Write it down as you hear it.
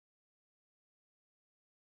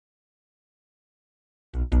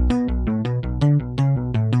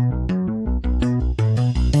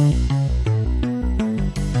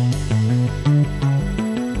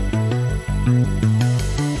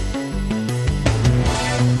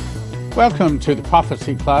Welcome to the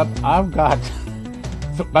Prophecy Club. I've got,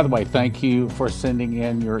 by the way, thank you for sending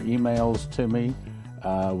in your emails to me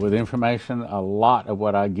with information. A lot of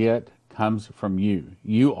what I get comes from you.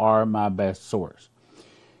 You are my best source.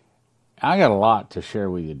 I got a lot to share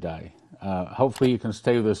with you today. Hopefully you can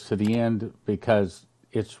stay with us to the end because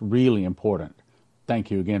it's really important.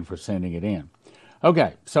 Thank you again for sending it in.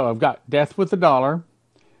 Okay, so I've got death with the dollar,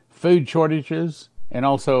 food shortages, and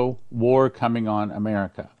also war coming on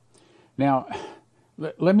America. Now,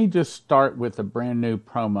 let me just start with a brand new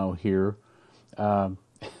promo here.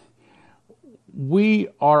 We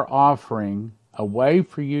are offering a way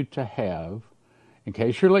for you to have, in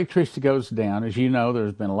case your electricity goes down. As you know,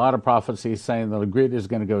 there's been a lot of prophecies saying that the grid is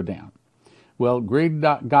going to go down. Well,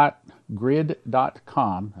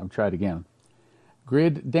 griddown.com, I'll try it again,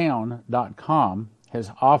 griddown.com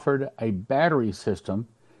has offered a battery system.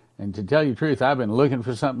 And to tell you the truth, I've been looking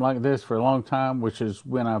for something like this for a long time, which is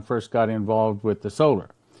when I first got involved with the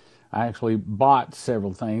solar. I actually bought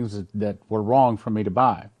several things that were wrong for me to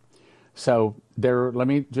buy. So let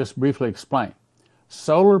me just briefly explain.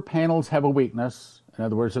 Solar panels have a weakness. In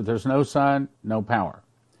other words, if there's no sun, no power.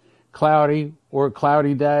 Cloudy or a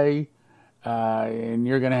cloudy day, and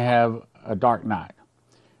you're going to have a dark night.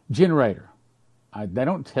 Generator. They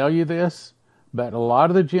don't tell you this, but a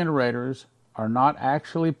lot of the generators are not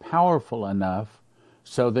actually powerful enough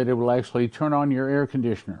so that it will actually turn on your air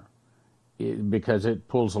conditioner because it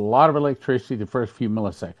pulls a lot of electricity the first few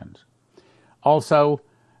milliseconds. Also,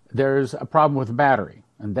 there's a problem with the battery,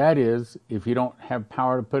 and that is if you don't have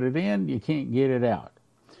power to put it in, you can't get it out.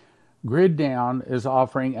 Grid Down is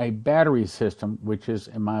offering a battery system, which is,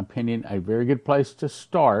 in my opinion, a very good place to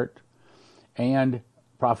start, and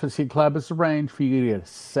Prophecy Club has arranged for you to get a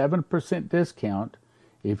 7% discount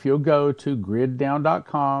if you'll go to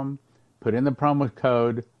griddown.com, put in the promo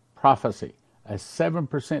code PROPHECY, a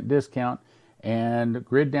 7% discount, and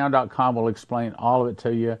griddown.com will explain all of it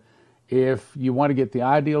to you. If you want to get the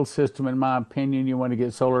ideal system, in my opinion, you want to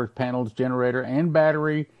get solar panels, generator, and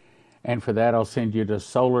battery, and for that I'll send you to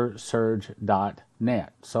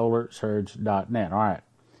solarsurge.net, solarsurge.net. All right.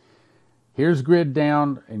 Here's Grid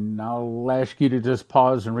Down, and I'll ask you to just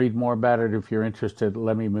pause and read more about it if you're interested.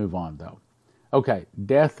 Let me move on, though. Okay,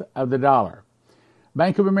 death of the dollar.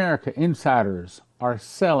 Bank of America insiders are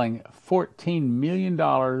selling $14 million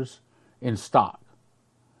in stock.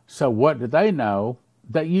 So what do they know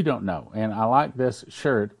that you don't know? And I like this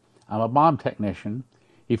shirt. I'm a bomb technician.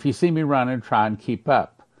 If you see me running, try and keep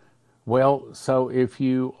up. Well, so if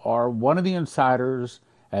you are one of the insiders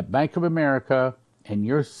at Bank of America and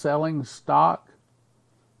you're selling stock,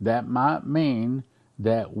 that might mean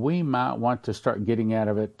that we might want to start getting out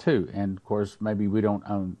of it too. And of course, maybe we don't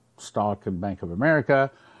own stock in Bank of America,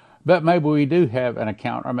 but maybe we do have an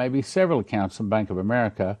account or maybe several accounts in Bank of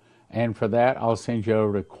America. And for that, I'll send you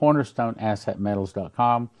over to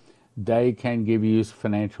cornerstoneassetmetals.com. They can give you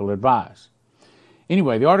financial advice.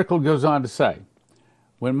 Anyway, the article goes on to say,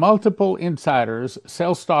 when multiple insiders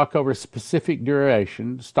sell stock over a specific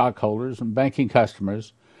duration, stockholders and banking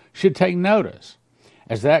customers should take notice,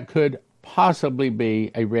 as that could possibly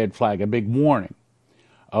be a red flag, a big warning.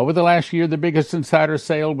 Over the last year, the biggest insider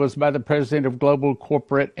sale was by the president of Global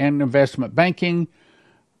Corporate and Investment Banking,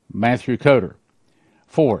 Matthew Coder,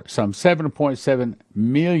 for some $7.7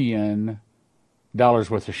 million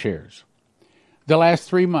worth of shares. The last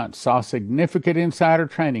 3 months saw significant insider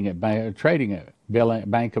trading at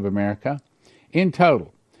Bank of America. In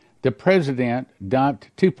total, the president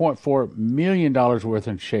dumped $2.4 million worth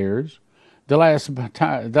in shares. The last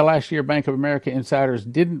year, Bank of America insiders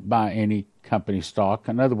didn't buy any company stock.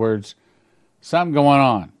 In other words, something going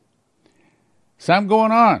on. Something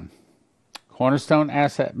going on.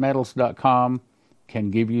 CornerstoneAssetMetals.com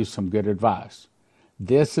can give you some good advice.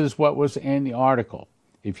 This is what was in the article.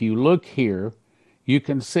 If you look here, you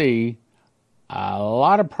can see a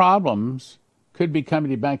lot of problems could be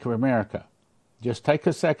coming to Bank of America. Just take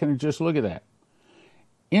a second and just look at that.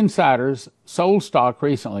 Insiders sold stock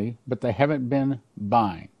recently, but they haven't been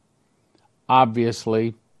buying.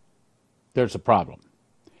 Obviously, there's a problem.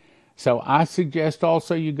 So I suggest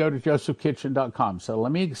also you go to josephkitchen.com. So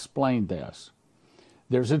let me explain this.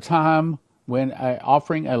 There's a time when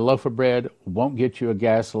offering a loaf of bread won't get you a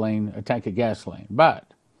tank of gasoline,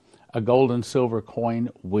 but a gold and silver coin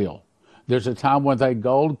will. There's a time when that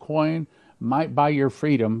gold coin might buy your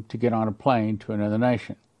freedom to get on a plane to another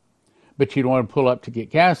nation. But you don't want to pull up to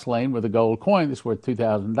get gasoline with a gold coin that's worth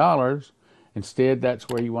 $2,000. Instead, that's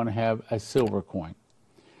where you want to have a silver coin.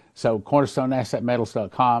 So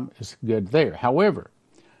cornerstoneassetmetals.com is good there. However,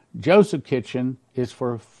 Joseph Kitchen is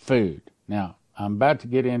for food. Now, I'm about to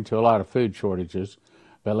get into a lot of food shortages,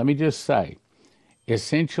 But let me just say,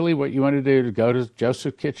 essentially what you want to do is go to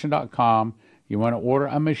josephkitchen.com. You want to order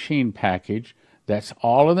a machine package. That's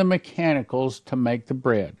all of the mechanicals to make the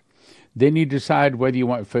bread. Then you decide whether you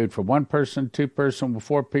want food for one person, two person,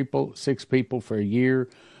 4 people, 6 people for a year.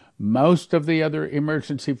 Most of the other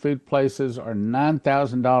emergency food places are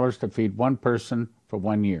 $9,000 to feed one person for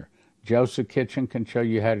 1 year. Joseph Kitchen can show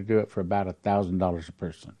you how to do it for about $1,000 a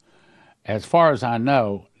person. As far as I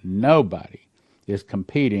know, nobody is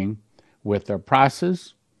competing with their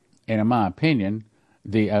prices, and in my opinion,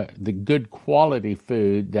 the good quality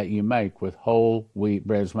food that you make with whole wheat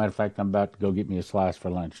bread. As a matter of fact, I'm about to go get me a slice for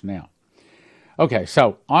lunch now. Okay,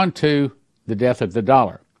 so on to the death of the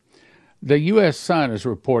dollar. The U.S. Sun is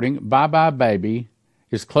reporting Bye Bye Baby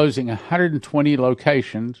is closing 120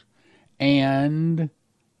 locations, and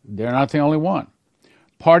they're not the only one.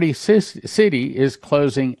 Party City is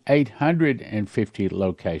closing 850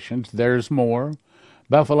 locations. There's more.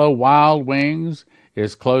 Buffalo Wild Wings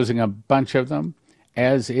is closing a bunch of them,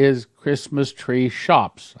 as is Christmas Tree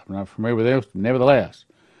Shops. I'm not familiar with those, nevertheless.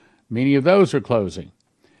 Many of those are closing.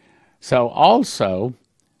 So also,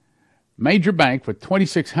 Major Bank with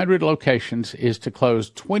 2,600 locations is to close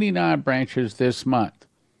 29 branches this month.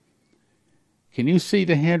 Can you see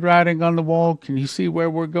the handwriting on the wall? Can you see where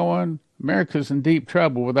we're going? America's in deep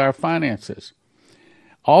trouble with our finances.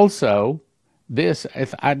 Also,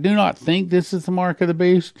 I do not think this is the mark of the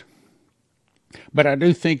beast, but I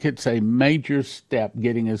do think it's a major step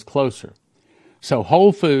getting us closer. So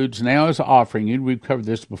Whole Foods now is offering you, we've covered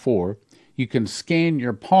this before, you can scan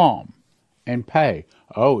your palm and pay.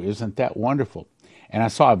 Oh, isn't that wonderful? And I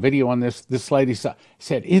saw a video on this. This lady said,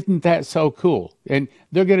 isn't that so cool? And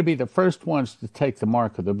they're going to be the first ones to take the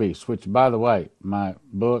mark of the beast, which, by the way, my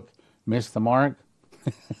book, Miss the Mark,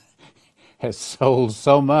 has sold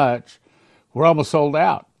so much. We're almost sold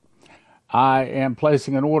out. I am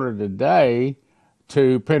placing an order today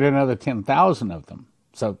to print another 10,000 of them.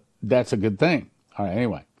 So that's a good thing. All right,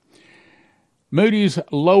 anyway. Moody's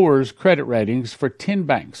lowers credit ratings for 10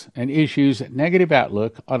 banks and issues negative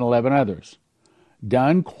outlook on 11 others.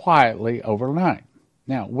 Done quietly overnight.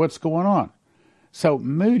 Now, what's going on? So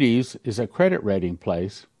Moody's is a credit rating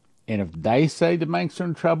place, and if they say the banks are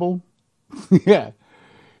in trouble, yeah,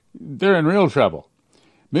 they're in real trouble.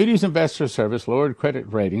 Moody's Investor Service lowered credit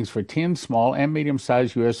ratings for 10 small and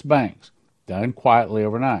medium-sized U.S. banks. Done quietly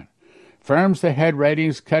overnight. Firms that had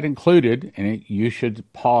ratings cut included, and you should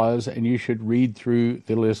pause and you should read through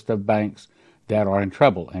the list of banks that are in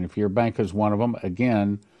trouble. And if your bank is one of them,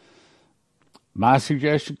 again, my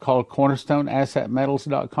suggestion, call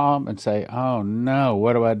cornerstoneassetmetals.com and say, oh no,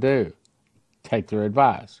 what do I do? Take their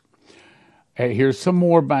advice. Here's some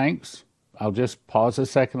more banks. I'll just pause a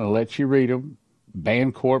second and let you read them.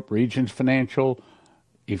 Bancorp, Regions Financial.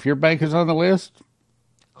 If your bank is on the list,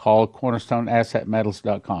 call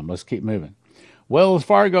cornerstoneassetmetals.com. Let's keep moving. Wells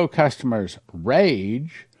Fargo customers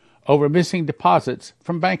rage over missing deposits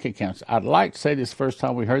from bank accounts. I'd like to say this first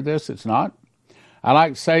time we heard this. It's not. I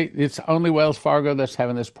like to say it's only Wells Fargo that's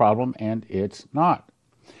having this problem, and it's not.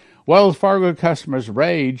 Wells Fargo customers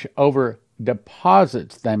rage over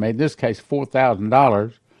deposits they made, in this case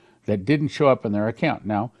 $4,000, that didn't show up in their account.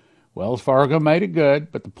 Now, Wells Fargo made it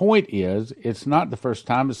good, but the point is it's not the first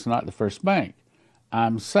time, it's not the first bank.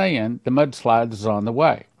 I'm saying the mudslide is on the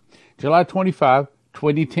way. July 25,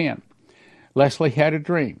 2010. Leslie had a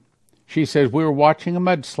dream. She says, we were watching a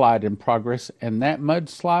mudslide in progress, and that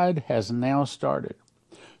mudslide has now started.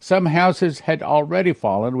 Some houses had already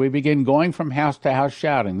fallen. We began going from house to house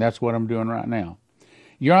shouting. That's what I'm doing right now.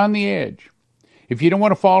 You're on the edge. If you don't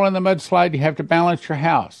want to fall in the mudslide, you have to balance your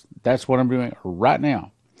house. That's what I'm doing right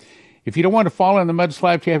now. If you don't want to fall in the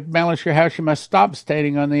mudslide, you have to balance your house. You must stop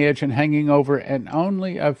standing on the edge and hanging over, and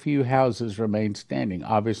only a few houses remain standing.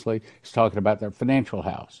 Obviously, he's talking about their financial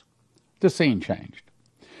house. The scene changed.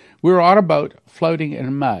 We were on a boat floating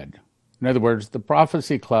in mud. In other words, the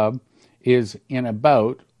Prophecy Club is in a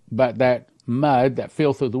boat, but that mud, that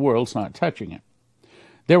filth of the world's not touching it.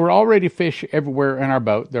 There were already fish everywhere in our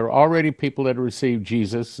boat. There were already people that had received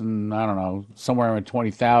Jesus, and I don't know, somewhere around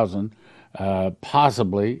 20,000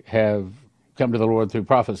 possibly have come to the Lord through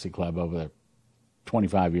Prophecy Club over the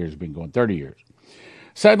 25 years, been going 30 years.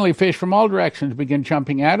 Suddenly, fish from all directions began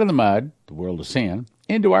jumping out of the mud, the world of sin,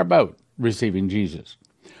 into our boat, receiving Jesus.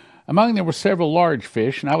 Among them were several large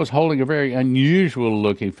fish, and I was holding a very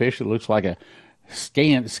unusual-looking fish that looks like a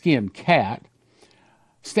skinned cat.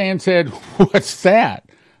 Stan said, "What's that?"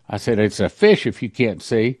 I said, "It's a fish if you can't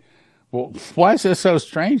see." "Well, why is this so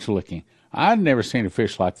strange looking?" "I'd never seen a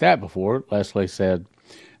fish like that before," Leslie said.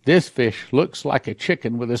 "This fish looks like a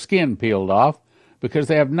chicken with the skin peeled off, because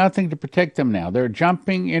they have nothing to protect them now. They're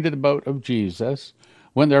jumping into the boat of Jesus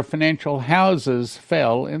when their financial houses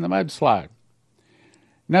fell in the mudslide.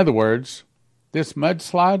 In other words, this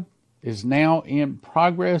mudslide is now in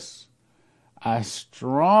progress. I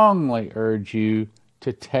strongly urge you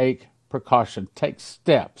to take precaution, take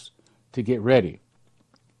steps to get ready.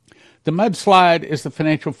 The mudslide is the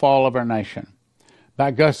financial fall of our nation.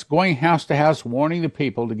 By us going house to house, warning the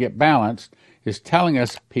people to get balanced, is telling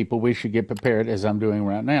us people we should get prepared, as I'm doing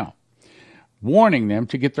right now. Warning them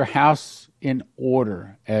to get their house in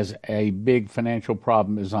order as a big financial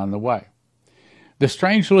problem is on the way. The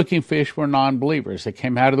strange-looking fish were non-believers. They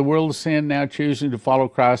came out of the world of sin, now choosing to follow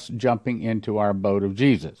Christ, jumping into our boat of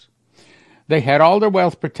Jesus. They had all their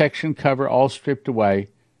wealth protection cover all stripped away.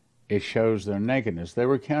 It shows their nakedness. They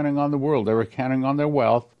were counting on the world. They were counting on their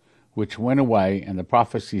wealth, which went away, and the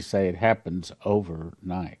prophecies say it happens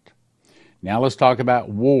overnight. Now let's talk about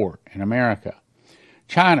war in America.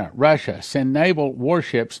 China, Russia send naval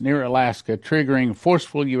warships near Alaska, triggering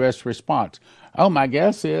forceful U.S. response. Oh, my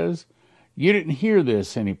guess is you didn't hear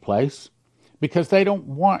this anyplace because they don't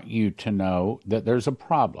want you to know that there's a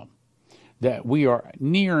problem, that we are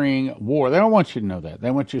nearing war. They don't want you to know that. They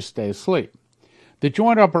want you to stay asleep. The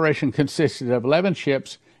joint operation consisted of 11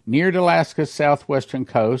 ships near Alaska's southwestern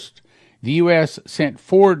coast. The U.S. sent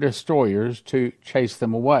 4 destroyers to chase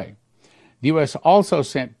them away. The U.S. also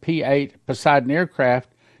sent P-8 Poseidon aircraft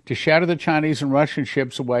to shatter the Chinese and Russian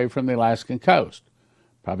ships away from the Alaskan coast.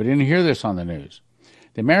 Probably didn't hear this on the news.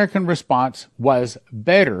 The American response was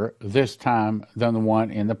better this time than the one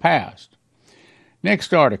in the past.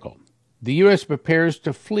 Next article. The U.S. prepares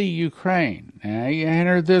to flee Ukraine. Now, you ain't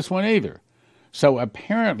heard this one either. So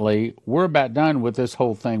apparently, we're about done with this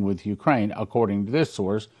whole thing with Ukraine, according to this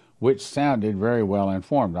source, which sounded very well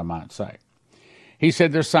informed, I might say. He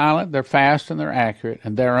said they're silent, they're fast, and they're accurate,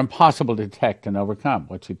 and they're impossible to detect and overcome.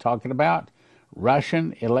 What's he talking about?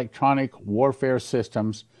 Russian electronic warfare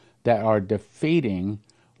systems that are defeating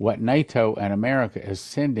what NATO and America is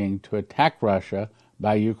sending to attack Russia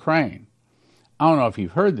by Ukraine. I don't know if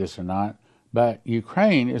you've heard this or not, but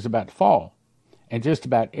Ukraine is about to fall. And just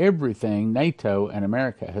about everything NATO and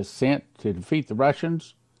America has sent to defeat the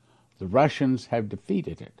Russians have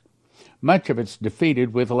defeated it. Much of it's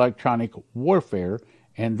defeated with electronic warfare,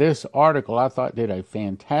 and this article, I thought, did a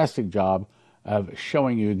fantastic job of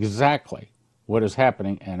showing you exactly what is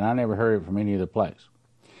happening, and I never heard it from any other place.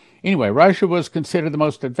 Anyway, Russia was considered the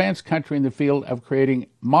most advanced country in the field of creating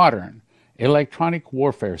modern electronic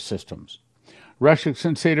warfare systems. Russia is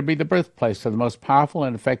considered to be the birthplace of the most powerful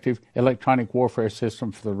and effective electronic warfare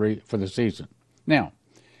system for the season. Now,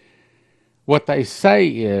 what they say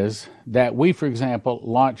is that we, for example,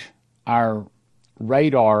 launch our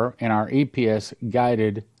radar and our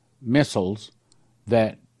EPS-guided missiles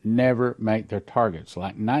that never make their targets.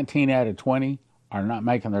 Like 19 out of 20 are not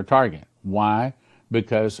making their target. Why?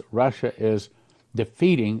 Because Russia is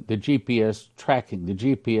defeating the GPS tracking, the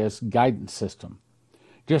GPS guidance system.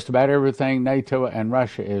 Just about everything NATO and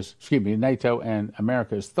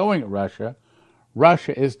America is throwing at Russia,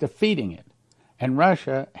 Russia is defeating it. And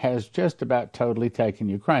Russia has just about totally taken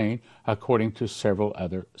Ukraine, according to several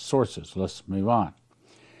other sources. Let's move on.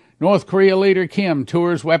 North Korea leader Kim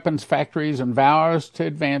tours weapons factories and vows to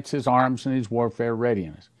advance his arms and his warfare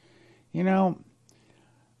readiness. You know,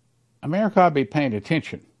 America ought to be paying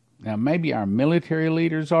attention. Now, maybe our military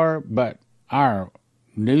leaders are, but our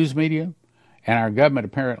news media and our government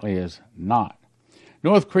apparently is not.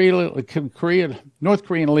 North Korean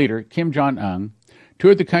leader Kim Jong-un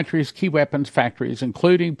toured the country's key weapons factories,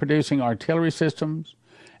 including producing artillery systems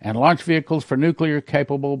and launch vehicles for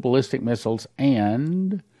nuclear-capable ballistic missiles,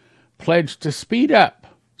 and pledged to speed up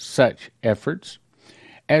such efforts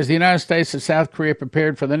as the United States and South Korea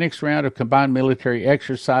prepared for the next round of combined military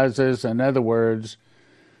exercises. In other words,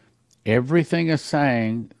 everything is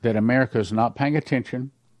saying that America is not paying attention,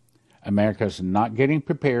 America is not getting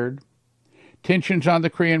prepared. Tensions on the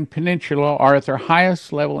Korean Peninsula are at their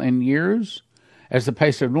highest level in years, as the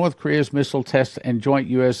pace of North Korea's missile tests and joint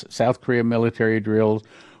U.S.-South Korea military drills,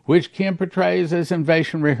 which Kim portrays as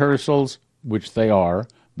invasion rehearsals, which they are,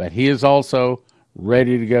 but he is also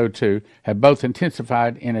ready to go too, have both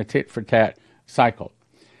intensified in a tit-for-tat cycle.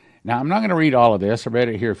 Now, I'm not going to read all of this. I read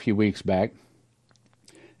it here a few weeks back.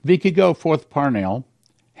 Vicky Goforth Parnell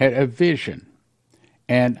had a vision.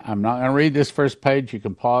 And I'm not going to read this first page. You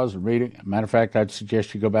can pause and read it. Matter of fact, I'd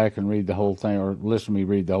suggest you go back and read the whole thing, or listen to me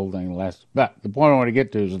read the whole thing last. But the point I want to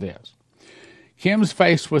get to is this. Kim's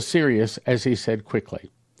face was serious as he said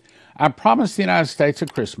quickly, I promised the United States a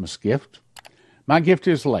Christmas gift. My gift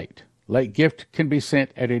is late. Late gift can be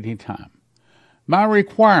sent at any time. My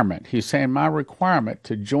requirement, he's saying, my requirement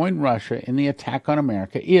to join Russia in the attack on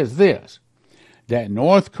America is this, that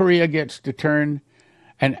North Korea gets to turn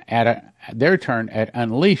and their turn at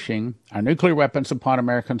unleashing our nuclear weapons upon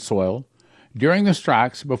American soil during the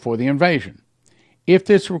strikes before the invasion. If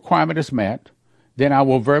this requirement is met, then I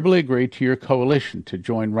will verbally agree to your coalition to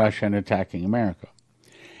join Russia in attacking America.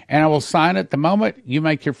 And I will sign it the moment you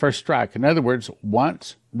make your first strike. In other words,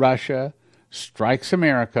 once Russia strikes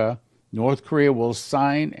America, North Korea will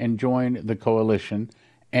sign and join the coalition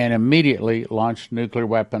and immediately launch nuclear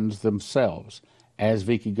weapons themselves, as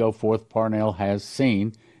Vicky Goforth Parnell has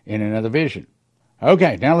seen in another vision.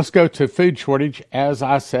 Okay, now let's go to food shortage. As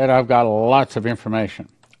I said, I've got lots of information.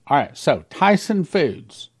 All right, so Tyson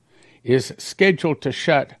Foods is scheduled to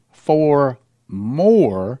shut 4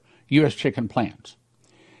 more U.S. chicken plants.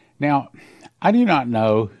 Now, I do not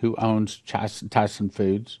know who owns Tyson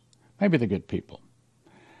Foods. Maybe they're good people.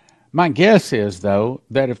 My guess is, though,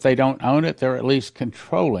 that if they don't own it, they're at least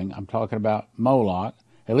controlling, I'm talking about Moloch,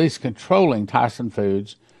 at least controlling Tyson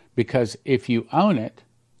Foods, because if you own it,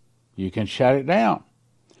 you can shut it down.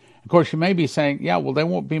 Of course, you may be saying, yeah, well, they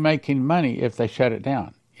won't be making money if they shut it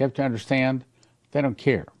down. You have to understand, they don't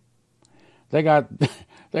care. They got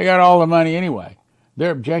all the money anyway.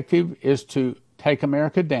 Their objective is to take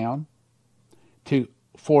America down, to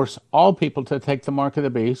force all people to take the mark of the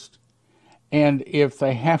beast, and if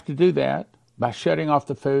they have to do that by shutting off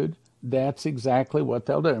the food, that's exactly what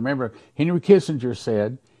they'll do. Remember, Henry Kissinger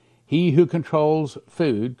said, he who controls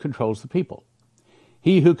food controls the people.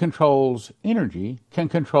 He who controls energy can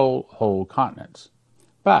control whole continents.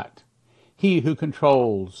 But he who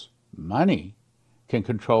controls money can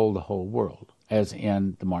control the whole world, as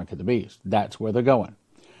in the mark of the beast. That's where they're going.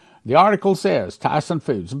 The article says Tyson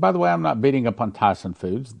Foods, and by the way, I'm not beating up on Tyson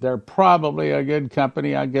Foods. They're probably a good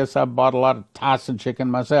company. I guess I bought a lot of Tyson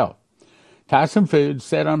chicken myself. Tyson Foods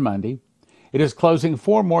said on Monday it is closing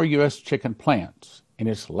 4 more U.S. chicken plants in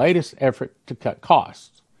its latest effort to cut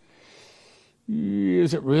costs.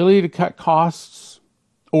 Is it really to cut costs,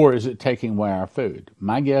 or is it taking away our food?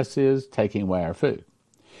 My guess is taking away our food.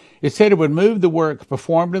 It said it would move the work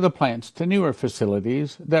performed in the plants to newer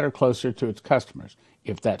facilities that are closer to its customers.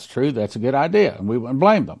 If that's true, that's a good idea, and we wouldn't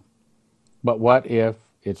blame them. But what if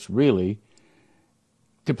it's really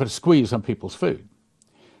to put a squeeze on people's food?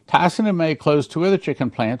 Tyson in May closed 2 other chicken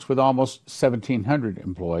plants with almost 1,700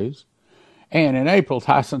 employees. And in April,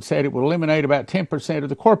 Tyson said it would eliminate about 10% of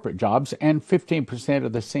the corporate jobs and 15%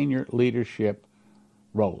 of the senior leadership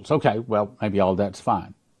roles. Okay, well, maybe all that's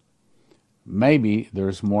fine. Maybe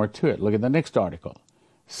there's more to it. Look at the next article.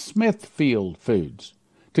 Smithfield Foods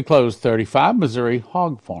to close 35 Missouri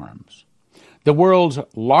hog farms. The world's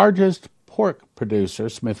largest pork producer,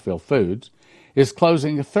 Smithfield Foods, is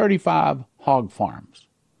closing 35 hog farms.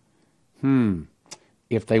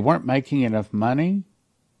 If they weren't making enough money,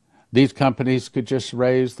 these companies could just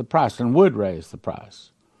raise the price and would raise the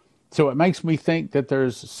price. So it makes me think that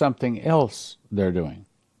there's something else they're doing.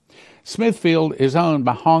 Smithfield is owned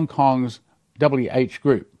by Hong Kong's WH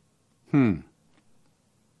Group.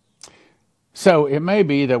 So it may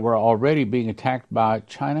be that we're already being attacked by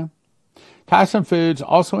China. Tyson Foods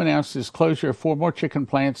also announced its closure of 4 more chicken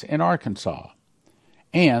plants in Arkansas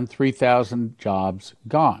and 3,000 jobs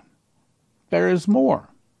gone. There is more.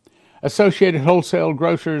 Associated Wholesale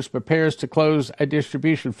Grocers prepares to close a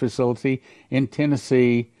distribution facility in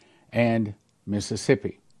Tennessee and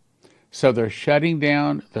Mississippi. So they're shutting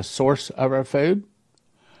down the source of our food.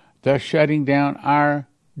 They're shutting down our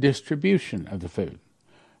distribution of the food.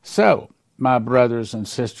 So, my brothers and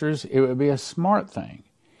sisters, it would be a smart thing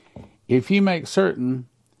if you make certain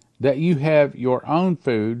that you have your own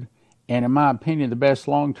food, and in my opinion, the best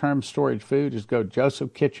long-term storage food is go to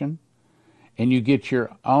Joseph Kitchen, and you get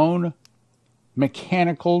your own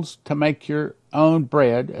mechanicals to make your own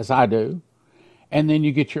bread, as I do, and then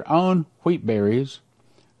you get your own wheat berries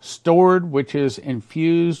stored, which is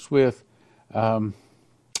infused with, not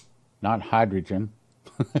hydrogen,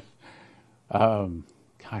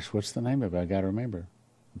 gosh, what's the name of it? I got to remember.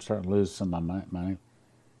 I'm starting to lose some of my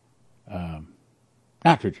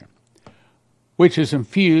nitrogen, which is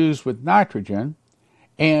infused with nitrogen,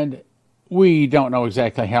 and we don't know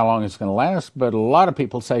exactly how long it's going to last, but a lot of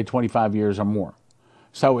people say 25 years or more.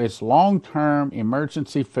 So it's long-term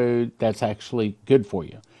emergency food that's actually good for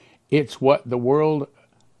you. It's what the world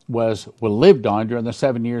lived on during the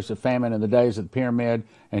 7 years of famine in the days of the pyramid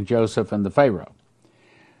and Joseph and the Pharaoh.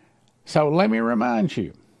 So let me remind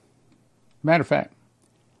you, matter of fact,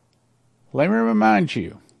 let me remind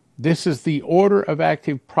you, this is the order of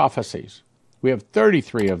active prophecies. We have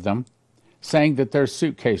 33 of them saying that there's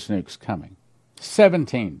suitcase nukes coming.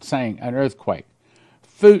 17 saying an earthquake.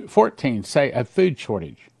 14 say a food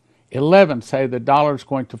shortage. 11 say the dollar is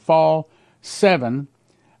going to fall. 7,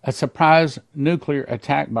 a surprise nuclear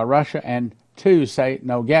attack by Russia. And 2 say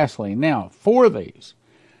no gasoline. Now, for these,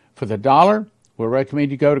 for the dollar, we'll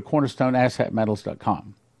recommend you go to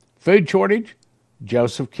cornerstoneassetmetals.com. Food shortage,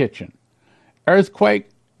 Joseph Kitchen. Earthquake,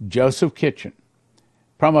 Joseph Kitchen.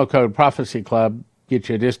 Promo code Prophecy Club, get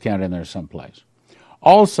you a discount in there someplace.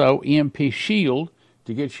 Also, EMP Shield,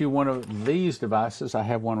 to get you one of these devices. I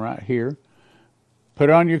have one right here. Put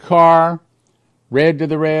it on your car, red to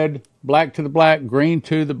the red, black to the black, green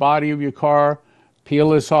to the body of your car. Peel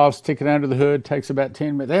this off, stick it under the hood. Takes about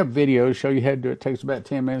 10 minutes. They have videos show you how to do it. Takes about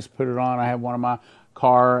 10 minutes to put it on. I have one in my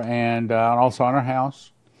car and also on our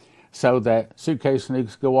house. So that suitcase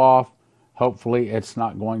nukes go off. Hopefully it's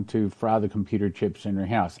not going to fry the computer chips in your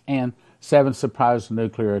house. And 7, surprise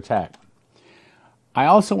nuclear attack. I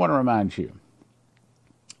also want to remind you,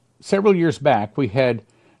 several years back we had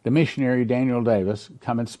the missionary Daniel Davis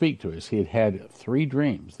come and speak to us. He had had 3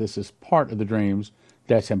 dreams. This is part of the dreams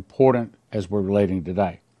that's important as we're relating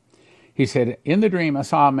today. He said, in the dream I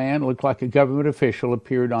saw a man looked like a government official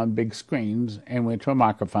appeared on big screens and went to a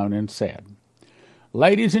microphone and said,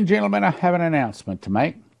 "Ladies and gentlemen, I have an announcement to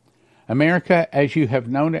make. America, as you have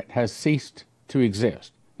known it, has ceased to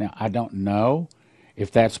exist." Now, I don't know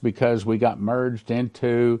if that's because we got merged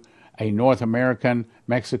into a North American,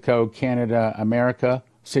 Mexico, Canada, America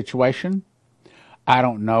situation. I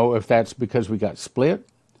don't know if that's because we got split.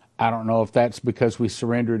 I don't know if that's because we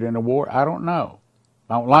surrendered in a war. I don't know.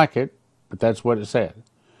 I don't like it, but that's what it said.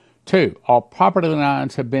 2, all property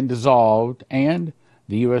lines have been dissolved and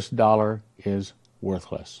the U.S. dollar is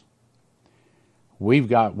worthless. We've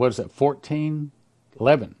got, 14?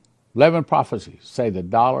 11. 11 prophecies say the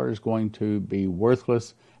dollar is going to be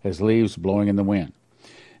worthless as leaves blowing in the wind.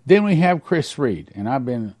 Then we have Chris Reed, and I've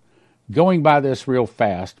been going by this real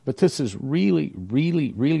fast, but this is really,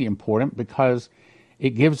 really, really important because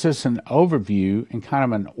it gives us an overview and kind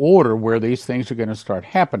of an order where these things are going to start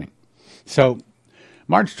happening. So,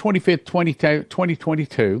 March 25th,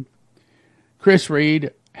 2022, Chris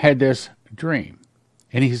Reed had this dream.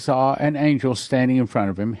 And he saw an angel standing in front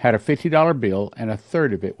of him, had a $50 bill, and a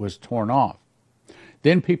third of it was torn off.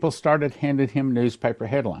 Then people started handing him newspaper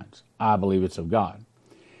headlines. I believe it's of God.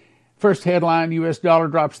 First headline, U.S. dollar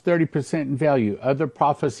drops 30% in value. Other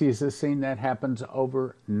prophecies have seen that happens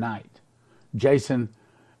overnight. Jason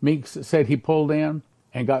Meeks said he pulled in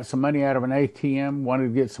and got some money out of an ATM, wanted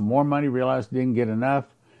to get some more money, realized didn't get enough,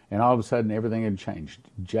 and all of a sudden everything had changed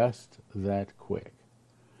just that quick.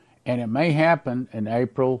 And it may happen in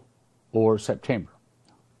April or September,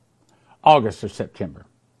 August or September.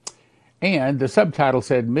 And the subtitle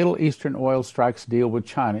said, Middle Eastern oil strikes deal with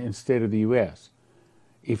China instead of the U.S.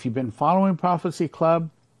 If you've been following Prophecy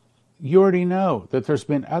Club, you already know that there's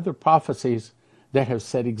been other prophecies that have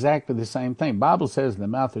said exactly the same thing. The Bible says in the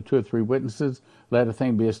mouth of 2 or 3 witnesses, let a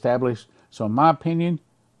thing be established. So in my opinion,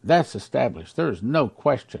 that's established. There is no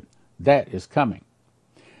question that is coming.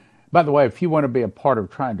 By the way, if you want to be a part of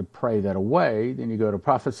trying to pray that away, then you go to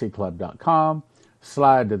prophecyclub.com,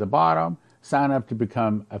 slide to the bottom, sign up to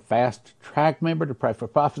become a Fast Track member to pray for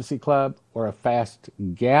Prophecy Club or a Fast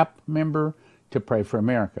Gap member to pray for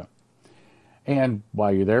America. And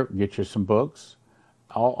while you're there, get you some books.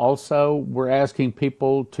 Also, we're asking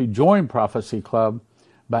people to join Prophecy Club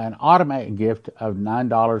by an automatic gift of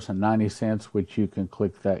 $9.90, which you can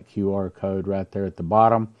click that QR code right there at the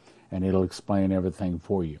bottom, and it'll explain everything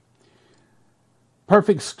for you.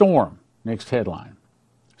 Perfect storm, next headline.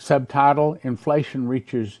 Subtitle, inflation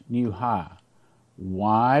reaches new high.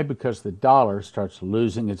 Why? Because the dollar starts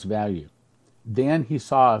losing its value. Then he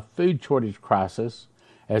saw a food shortage crisis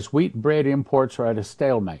as wheat bread imports are at a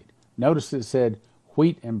stalemate. Notice it said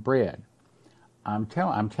wheat and bread. I'm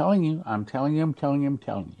telling you. I'm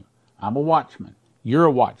a watchman. You're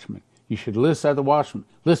a watchman. You should listen to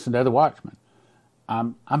other watchmen.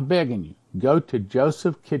 I'm begging you. Go to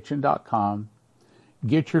josephkitchen.com.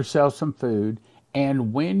 Get yourself some food,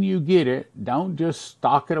 and when you get it, don't just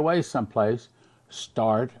stock it away someplace.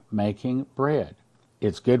 Start making bread.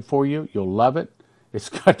 It's good for you. You'll love it. It's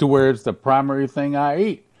got to where it's the primary thing I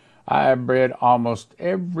eat. I have bread almost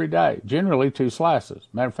every day, generally 2 slices.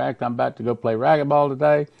 Matter of fact, I'm about to go play racquetball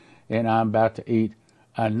today, and I'm about to eat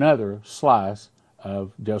another slice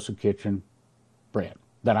of Joseph Kitchen bread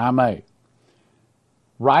that I made.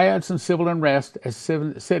 Riots and civil unrest as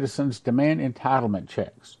citizens demand entitlement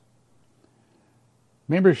checks.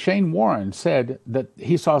 Remember, Shane Warren said that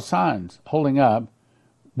he saw signs holding up,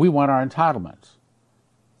 we want our entitlements.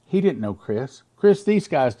 He didn't know Chris. These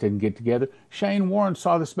guys didn't get together. Shane Warren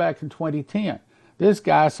saw this back in 2010. This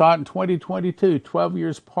guy saw it in 2022, 12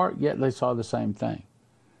 years apart, yet they saw the same thing.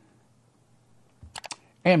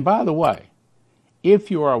 And by the way,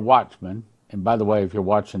 if you are a watchman, and by the way, if you're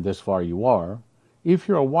watching this far, you are, if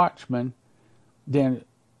you're a watchman, then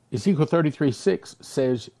Ezekiel 33:6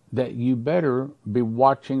 says that you better be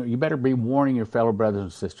watching, or you better be warning your fellow brothers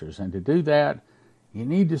and sisters. And to do that, you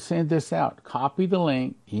need to send this out. Copy the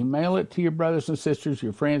link, email it to your brothers and sisters,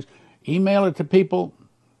 your friends, email it to people,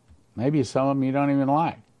 maybe some of them you don't even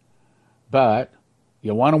like. But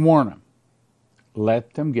you want to warn them.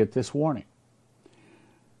 Let them get this warning.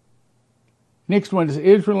 Next one is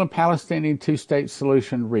Israel and Palestinian two-state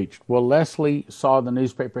solution reached. Well, Leslie saw the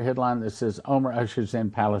newspaper headline that says Omer ushers in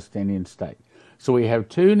Palestinian state. So we have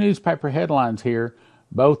two newspaper headlines here,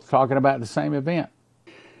 both talking about the same event.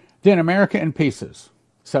 Then America in Pieces,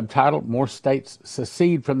 subtitled More States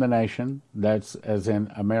Secede from the Nation. That's as in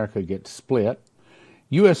America gets split.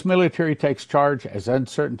 U.S. military takes charge as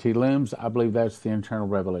uncertainty looms. I believe that's the internal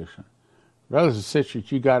revolution. Brothers and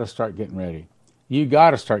sisters, you got to start getting ready. You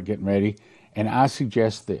got to start getting ready. And I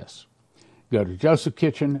suggest this. Go to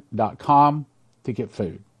josephkitchen.com to get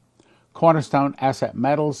food. Cornerstone Asset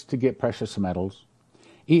Metals to get precious metals.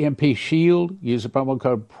 EMP Shield, use the promo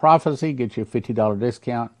code PROPHECY, get you a $50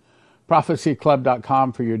 discount.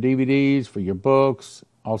 prophecyclub.com for your DVDs, for your books,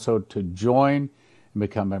 also to join and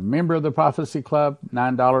become a member of the Prophecy Club,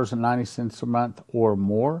 $9.90 a month or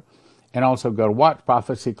more. And also go to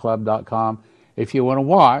watchprophecyclub.com if you want to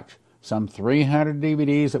watch some 300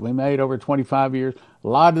 DVDs that we made over 25 years. A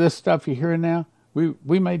lot of this stuff you're hearing now,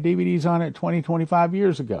 we made DVDs on it 20, 25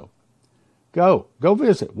 years ago. Go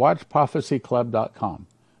visit watchprophecyclub.com.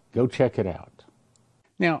 Go check it out.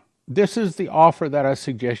 Now, this is the offer that I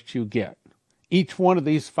suggest you get. Each one of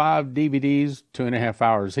these 5 DVDs, 2.5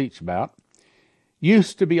 hours each about,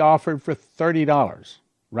 used to be offered for $30.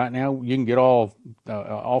 Right now, you can get all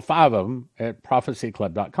 5 of them at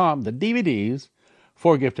prophecyclub.com. The DVDs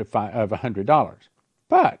for a gift of $100.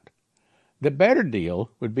 But the better deal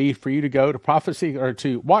would be for you to go to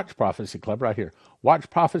to Watch Prophecy Club right here,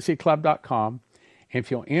 watchprophecyclub.com. And if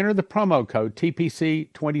you'll enter the promo code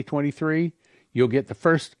TPC 2023, you'll get the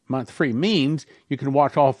first month free. Means you can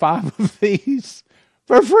watch all 5 of these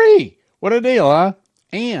for free. What a deal, huh?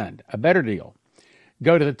 And a better deal.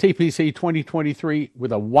 Go to the TPC 2023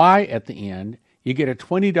 with a Y at the end. You get a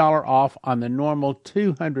 $20 off on the normal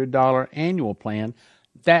 $200 annual plan.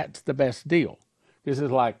 That's the best deal. This is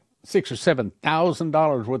like $6,000 or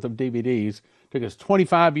 $7,000 worth of DVDs. Took us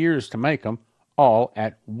 25 years to make them, all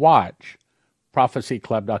at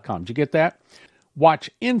watchprophecyclub.com. Did you get that? Watch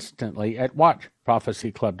instantly at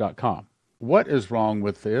watchprophecyclub.com. What is wrong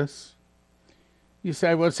with this? You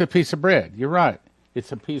say, well, it's a piece of bread. You're right.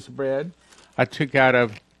 It's a piece of bread I took out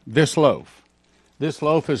of this loaf. This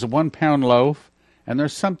loaf is a 1-pound loaf, and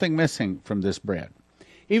there's something missing from this bread.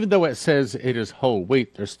 Even though it says it is whole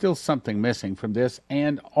wheat, there's still something missing from this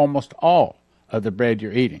and almost all of the bread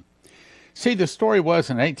you're eating. See, the story was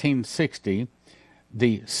in 1860,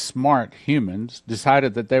 the smart humans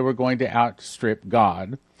decided that they were going to outstrip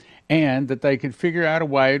God and that they could figure out a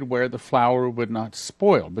way to where the flour would not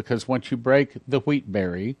spoil, because once you break the wheat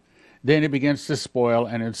berry, then it begins to spoil,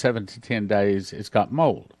 and in 7 to 10 days, it's got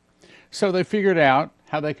mold. So they figured out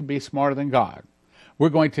how they could be smarter than God. We're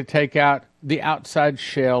going to take out the outside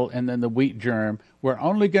shell and then the wheat germ. We're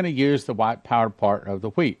only going to use the white powder part of the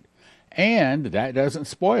wheat. And that doesn't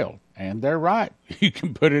spoil. And they're right. You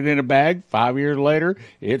can put it in a bag. 5 years later,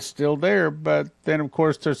 it's still there. But then, of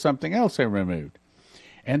course, there's something else they removed.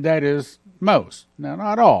 And that is most. Now,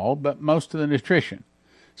 not all, but most of the nutrition.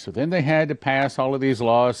 So then they had to pass all of these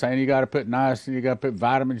laws saying you got to put niacin, you got to put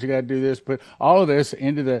vitamins, you got to do this, put all of this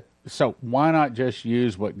into the... So why not just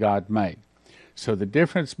use what God made? So the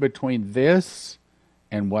difference between this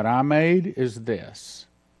and what I made is this.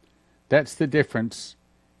 That's the difference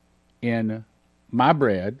in my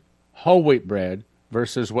bread, whole wheat bread,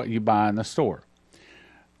 versus what you buy in the store.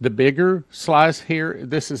 The bigger slice here,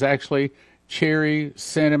 this is actually cherry,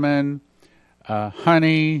 cinnamon,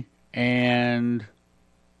 honey, and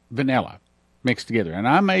vanilla mixed together. And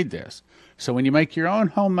I made this. So when you make your own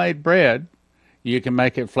homemade bread, you can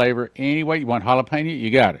make it flavor any way. You want jalapeno,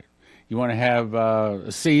 you got it. You want to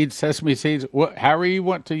have seeds, sesame seeds, however you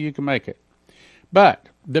want to, you can make it. But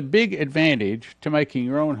the big advantage to making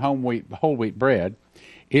your own whole wheat bread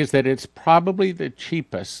is that it's probably the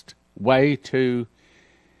cheapest way to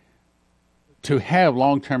have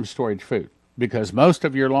long-term storage food, because most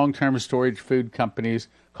of your long-term storage food companies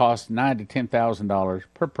cost $9,000 to $10,000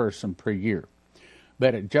 per person per year.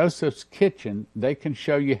 But at Joseph's Kitchen, they can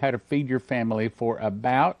show you how to feed your family for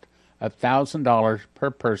about $1,000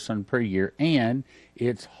 per person per year, and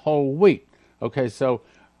it's whole wheat. Okay, so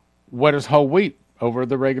what is whole wheat over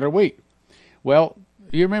the regular wheat? Well,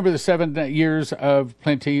 you remember the 7 years of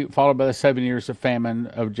plenty followed by the 7 years of famine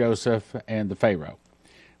of Joseph and the Pharaoh.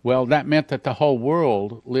 Well, that meant that the whole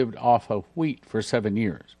world lived off of wheat for 7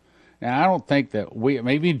 years. Now, I don't think that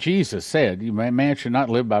maybe Jesus said, man should not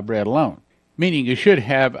live by bread alone, meaning you should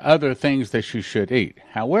have other things that you should eat.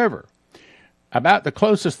 However, about the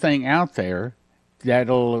closest thing out there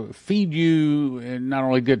that'll feed you not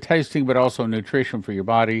only good tasting but also nutrition for your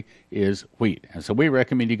body is wheat. And so we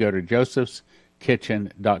recommend you go to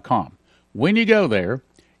josephskitchen.com. When you go there,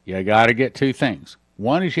 you got to get 2 things.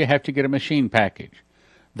 One is you have to get a machine package.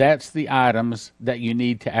 That's the items that you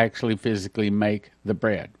need to actually physically make the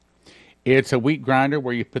bread. It's a wheat grinder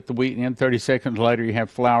where you put the wheat in. 30 seconds later, you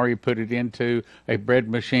have flour. You put it into a bread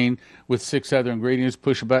machine with 6 other ingredients.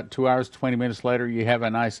 Push a button, 2 hours, 20 minutes later, you have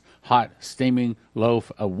a nice, hot, steaming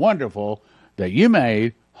loaf of wonderful, that you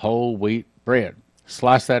made, whole wheat bread.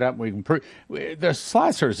 Slice that up. The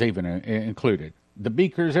slicer is even included. The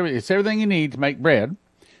beakers, it's everything you need to make bread.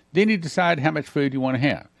 Then you decide how much food you want to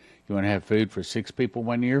have. You want to have food for 6 people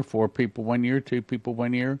 1 year, 4 people 1 year, 2 people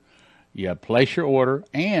 1 year. You place your order,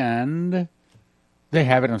 and they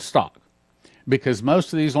have it in stock. Because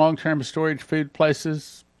most of these long-term storage food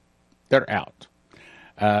places, they're out.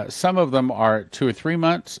 Some of them are 2 or 3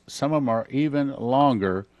 months. Some of them are even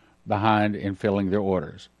longer behind in filling their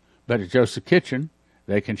orders. But at Joseph's Kitchen,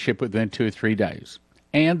 they can ship within 2 or 3 days.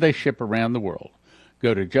 And they ship around the world.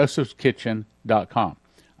 Go to josephskitchen.com.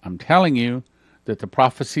 I'm telling you that the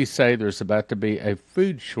prophecies say there's about to be a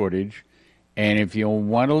food shortage. And if you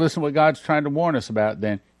want to listen to what God's trying to warn us about,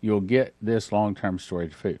 then you'll get this long-term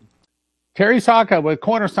storage food. Terry Saka with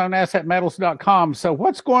CornerstoneAssetMetals.com. So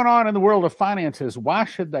what's going on in the world of finances? Why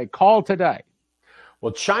should they call today?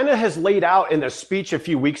 Well, China has laid out in a speech a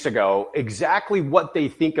few weeks ago exactly what they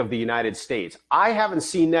think of the United States. I haven't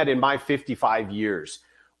seen that in my 55 years.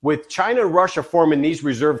 With China and Russia forming these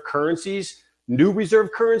reserve currencies, new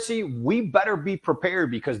reserve currency, we better be prepared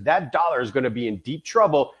because that dollar is going to be in deep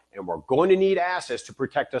trouble and we're going to need assets to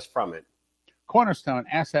protect us from it.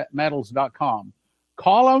 CornerstoneAssetMetals.com.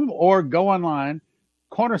 Call them or go online,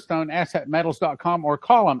 CornerstoneAssetMetals.com, or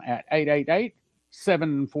call them at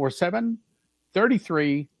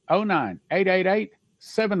 888-747-3309.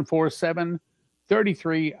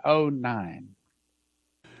 888-747-3309.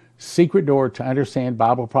 Secret door to understand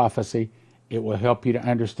Bible prophecy. It will help you to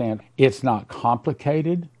understand. It's not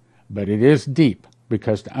complicated, but it is deep,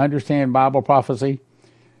 because to understand Bible prophecy,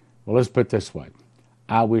 well, let's put it this way.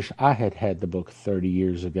 I wish I had had the book 30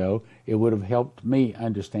 years ago. It would have helped me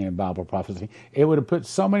understand Bible prophecy. It would have put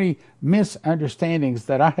so many misunderstandings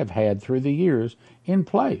that I have had through the years in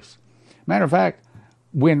place. Matter of fact,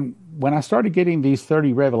 when I started getting these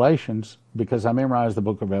 30 revelations, because I memorized the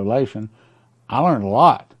book of Revelation, I learned a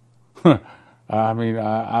lot.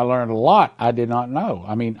 I learned a lot I did not know.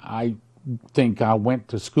 I think I went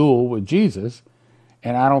to school with Jesus,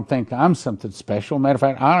 and I don't think I'm something special. Matter of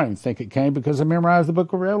fact, I don't even think it came because I memorized the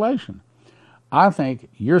book of Revelation. I think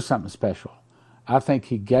you're something special. I think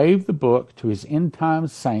he gave the book to his end-time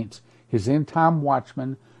saints, his end-time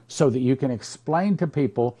watchmen, so that you can explain to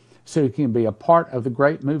people, so you can be a part of the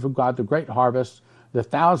great move of God, the great harvest, the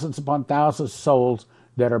thousands upon thousands of souls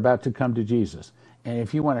that are about to come to Jesus. And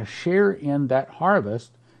if you want to share in that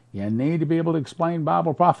harvest, you need to be able to explain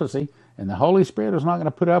Bible prophecy. And the Holy Spirit is not going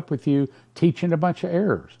to put up with you teaching a bunch of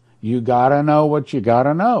errors. You got to know what you got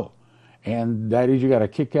to know. And that is, you got to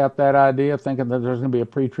kick out that idea of thinking that there's going to be a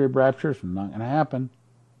pre-trib rapture. It's not going to happen.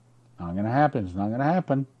 Not going to happen. It's not going to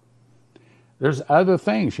happen. There's other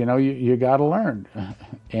things, you got to learn.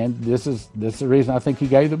 And this is the reason I think he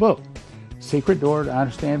gave the book. Secret Door to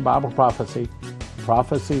Understand Bible Prophecy,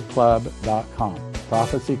 prophecyclub.com.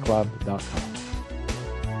 prophecyclub.com.